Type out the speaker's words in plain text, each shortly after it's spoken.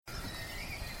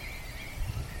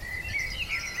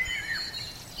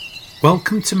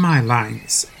Welcome to My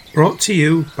Lines, brought to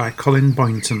you by Colin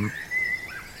Boynton.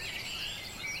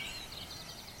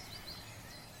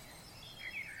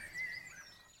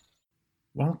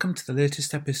 Welcome to the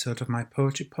latest episode of my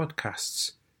poetry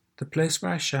podcasts, the place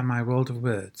where I share my world of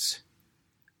words.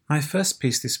 My first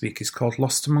piece this week is called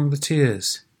Lost Among the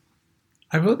Tears.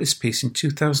 I wrote this piece in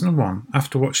 2001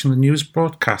 after watching the news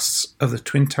broadcasts of the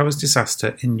Twin Towers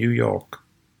disaster in New York.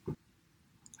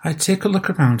 I take a look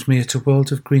around me at a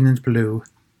world of green and blue,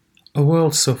 a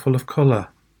world so full of colour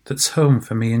that's home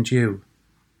for me and you.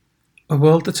 A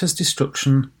world that has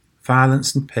destruction,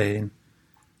 violence and pain.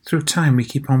 Through time we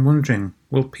keep on wondering,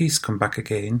 will peace come back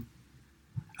again?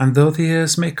 And though the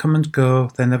years may come and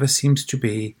go, there never seems to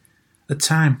be a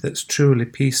time that's truly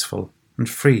peaceful and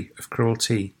free of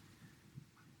cruelty.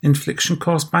 Infliction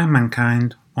caused by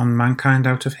mankind, on mankind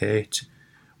out of hate,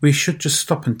 we should just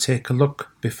stop and take a look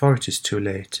before it is too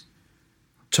late.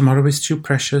 Tomorrow is too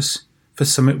precious, for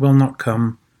some it will not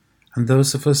come, and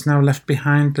those of us now left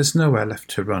behind, there's nowhere left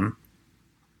to run.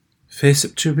 Face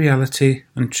up to reality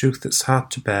and truth that's hard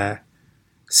to bear.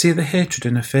 See the hatred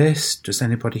in a face, does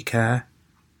anybody care?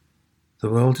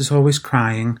 The world is always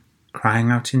crying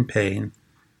out in pain,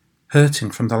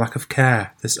 hurting from the lack of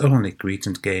care, there's only greed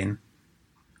and gain.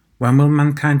 When will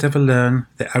mankind ever learn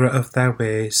the error of their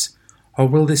ways, or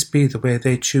will this be the way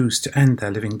they choose to end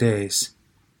their living days?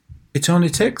 It only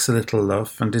takes a little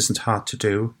love and isn't hard to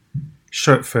do.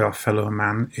 Show it for your fellow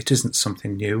man, it isn't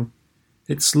something new.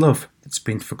 It's love that's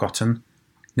been forgotten,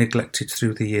 neglected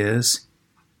through the years,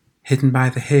 hidden by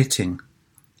the hating,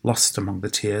 lost among the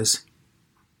tears.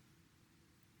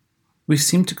 We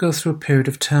seem to go through a period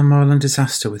of turmoil and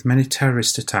disaster with many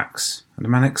terrorist attacks, and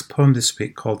my next poem this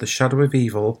week, called The Shadow of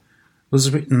Evil,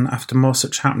 was written after more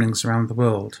such happenings around the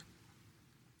world.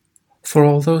 For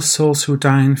all those souls who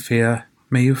die in fear,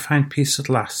 may you find peace at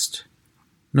last.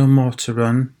 No more to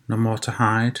run, no more to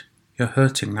hide, your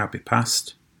hurting now be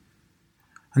past.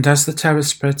 And as the terror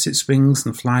spreads its wings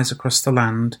and flies across the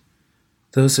land,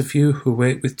 those of you who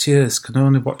wait with tears can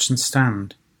only watch and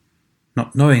stand,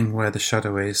 not knowing where the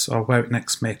shadow is or where it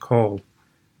next may call,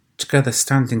 together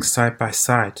standing side by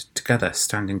side, together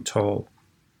standing tall.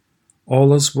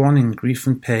 All as one in grief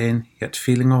and pain, yet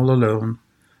feeling all alone,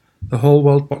 the whole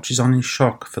world watches on in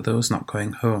shock for those not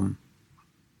going home.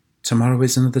 Tomorrow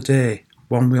is another day,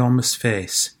 one we all must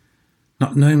face,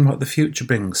 not knowing what the future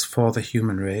brings for the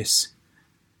human race.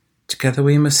 Together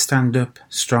we must stand up,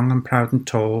 strong and proud and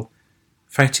tall,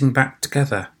 fighting back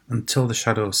together until the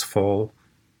shadows fall.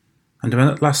 And when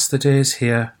at last the day is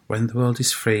here, when the world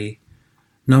is free,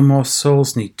 no more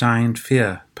souls need die in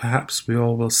fear, perhaps we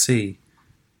all will see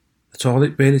that all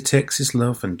it really takes is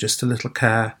love and just a little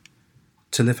care.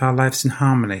 To live our lives in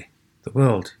harmony, the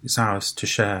world is ours to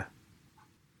share.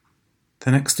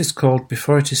 The next is called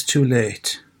Before It Is Too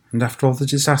Late, and after all the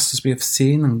disasters we have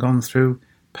seen and gone through,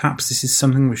 perhaps this is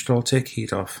something we should all take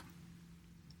heed of.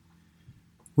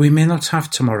 We may not have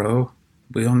tomorrow,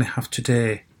 we only have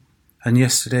today, and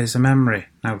yesterday is a memory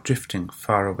now drifting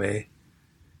far away.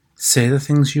 Say the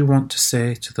things you want to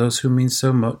say to those who mean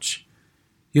so much.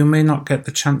 You may not get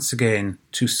the chance again,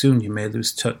 too soon you may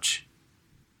lose touch.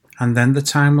 And then the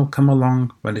time will come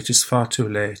along when it is far too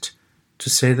late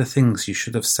to say the things you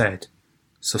should have said.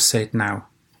 So say it now,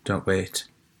 don't wait.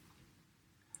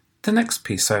 The next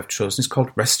piece I have chosen is called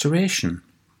Restoration.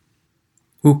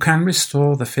 Who can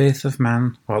restore the faith of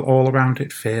man while all around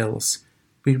it fails?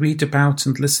 We read about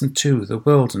and listen to the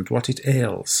world and what it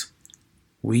ails.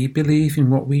 We believe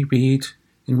in what we read,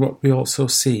 in what we also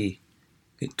see.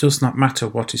 It does not matter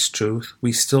what is truth,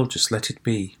 we still just let it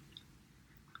be.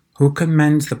 Who can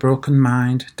mend the broken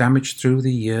mind, damaged through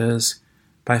the years,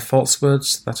 by false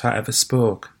words that I ever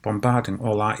spoke, bombarding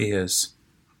all our ears?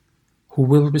 Who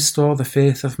will restore the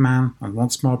faith of man and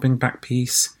once more bring back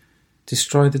peace,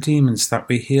 destroy the demons that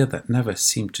we hear that never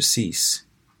seem to cease?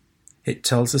 It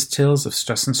tells us tales of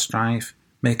stress and strife,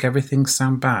 make everything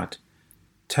sound bad,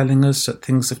 telling us that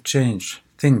things have changed,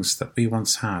 things that we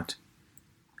once had.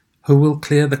 Who will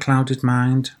clear the clouded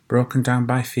mind, broken down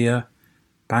by fear,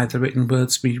 by the written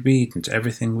words we read and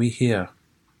everything we hear?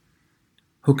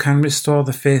 Who can restore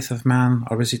the faith of man,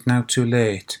 or is it now too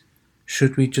late?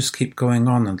 Should we just keep going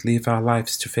on and leave our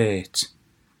lives to fate?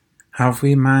 Have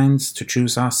we minds to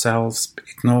choose ourselves,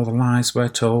 ignore the lies we're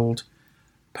told?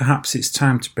 Perhaps it's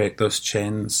time to break those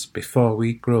chains before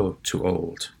we grow too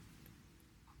old.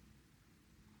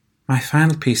 My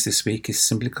final piece this week is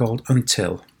simply called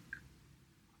Until.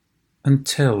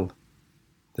 Until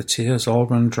the tears all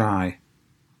run dry,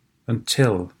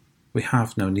 until we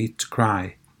have no need to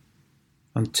cry,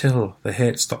 until the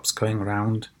hate stops going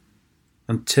round,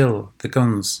 until the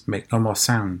guns make no more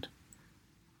sound,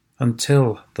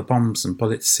 Until the bombs and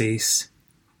bullets cease,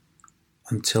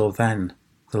 until then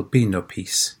there'll be no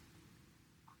peace.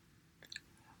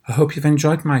 I hope you've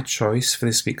enjoyed my choice for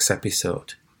this week's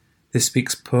episode. This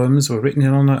week's poems were written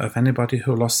in honour of anybody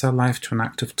who lost their life to an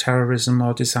act of terrorism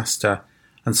or disaster,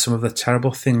 and some of the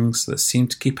terrible things that seem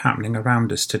to keep happening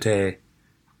around us today.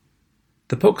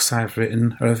 The books I've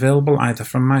written are available either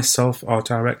from myself or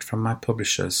direct from my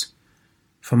publishers.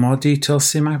 For more details,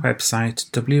 see my website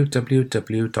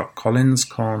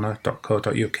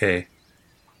www.collinscorner.co.uk.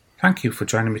 Thank you for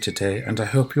joining me today, and I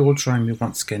hope you will join me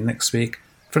once again next week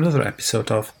for another episode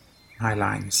of My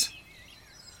Lines.